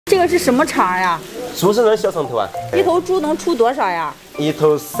个是什么肠呀？猪身的小肠头啊。一头猪能出多少呀？一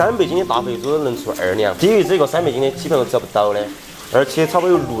头300斤的大肥猪能出2两，低于这个300斤的基本上找不到的，而且差不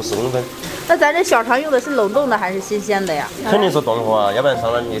多有60公分。那咱这小肠用的是冷冻的还是新鲜的呀？肯定是冻货啊，要不然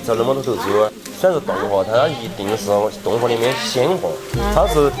上来你走那么多头猪，虽然是冻货，它一定是冻货里面鲜货，它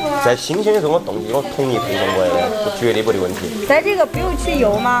是在新鲜的时候我冻起我统一配送过来的，就绝对不得问题。咱这个不用去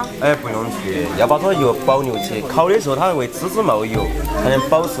油吗？哎，不用去，要把这个油保留起，烤的时候它还会滋滋冒油，才能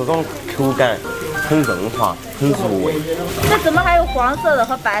保持这种口感很润滑、很入味。那怎么还有黄色的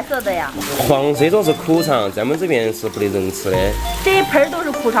和白色的呀？黄色这种是苦肠，在我们这边是不得人吃的。这一盆都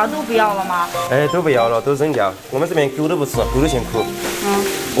是苦肠，都不要了吗？哎，都不要了，都扔掉。我们这边狗都不吃，狗都嫌苦。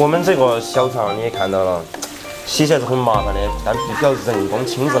我们这个小肠你也看到了，洗起来是很麻烦的，但必须要人工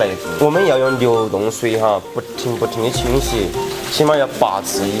亲自来做。我们要用流动水哈，不停的清洗，起码要8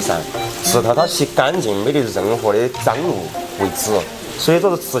次以上，直到它洗干净，没得任何的脏物为止。所以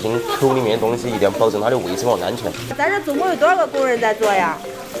这是吃进口里面的东西，一定要保证它的卫生和安全。咱这总共有多少个工人在做呀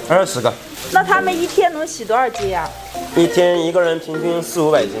？20个。那他们一天能洗多少斤呀？一天一个人平均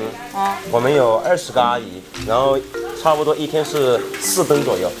400-500斤。我们有20个阿姨，然后差不多一天是4吨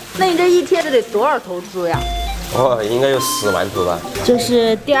左右。那你这一天得多少头猪呀？应该有10万头吧。这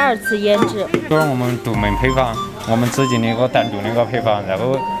是第2次腌制，就是我们独门配方，我们自己的一个单独的一个配方，然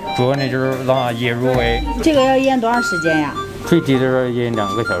后做的就是让它腌入味。这个要腌多长时间呀？最低的腌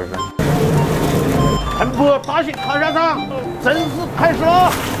2个小时。全部大型烤香肠正式开始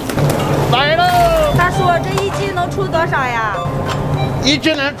了，来喽！大叔，这1斤能出多少呀？1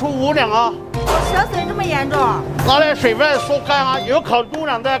斤能出5两啊！舌损这么严重？拿来水分缩干啊，有烤6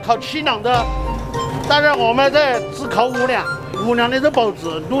两的，烤7两的，但是我们这只烤5两，5两的都保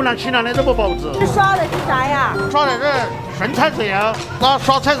值，6两7两的都不保值。这刷的是啥呀？刷的是纯菜籽油，那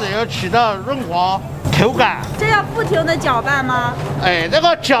刷菜籽油起到润滑口感。这要不停的搅拌吗？哎，这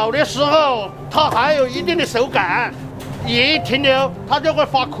个搅的时候它还有一定的手感，一停留它就会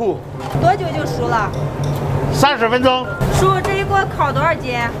发苦。多久就熟了？30分钟。叔，这一锅烤多少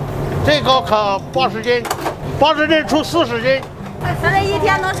斤？这个烤80斤，80斤出40斤。咱这一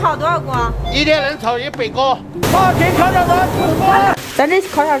天能炒多少锅？一天能炒100个。大型烤小肠出锅。咱这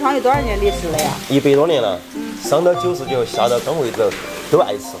烤小肠有多少年历史了呀？100多年了，上到99，下到中惠州都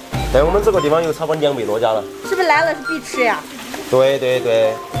爱吃。在我们这个地方有差不多200多家了。是不是来了是必吃呀？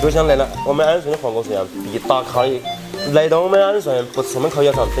对，就像来了我们安顺的黄果市一样，必打卡的。来到我们安顺不吃我们烤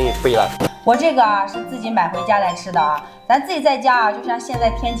小肠，等于白来。我这个啊是自己买回家来吃的啊，咱自己在家啊，就像现在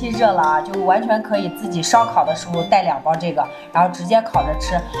天气热了啊，就完全可以自己烧烤的时候带2包这个，然后直接烤着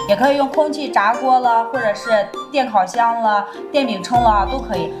吃，也可以用空气炸锅了，或者是电烤箱了、电饼铛了都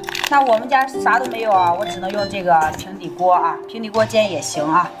可以。那我们家啥都没有啊，我只能用这个平底锅啊，平底锅煎也行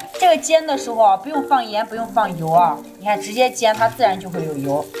啊。这个煎的时候啊，不用放盐，不用放油啊，你看直接煎它自然就会有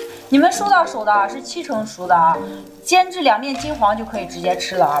油。你们收到手的啊是7成熟的啊，煎至2面金黄就可以直接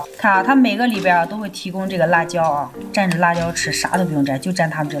吃了啊。看啊，它每个里边啊都会提供这个辣椒啊，蘸着辣椒吃，啥都不用蘸，就蘸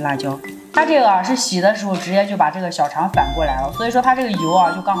它们这辣椒。它这个啊是洗的时候直接就把这个小肠反过来了，所以说它这个油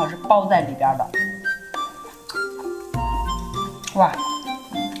啊就刚好是包在里边的。哇，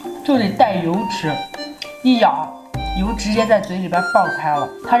就得带油吃，一咬油直接在嘴里边爆开了。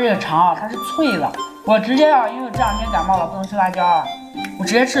它这个肠啊它是脆的，我直接啊，因为这2天感冒了不能吃辣椒啊。我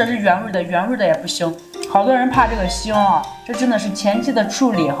直接吃的是原味的，原味的也不腥。好多人怕这个腥啊，这真的是前期的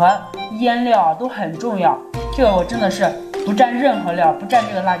处理和腌料都很重要。这个我真的是不蘸任何料，不蘸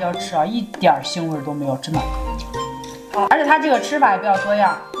这个辣椒吃啊，一点腥味都没有，真的。而且它这个吃法也比较多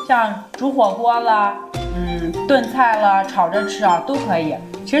样，像煮火锅啦，炖菜啦，炒着吃啊都可以。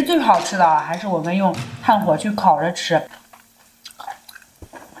其实最好吃的啊，还是我们用炭火去烤着吃。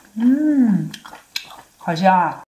好香啊！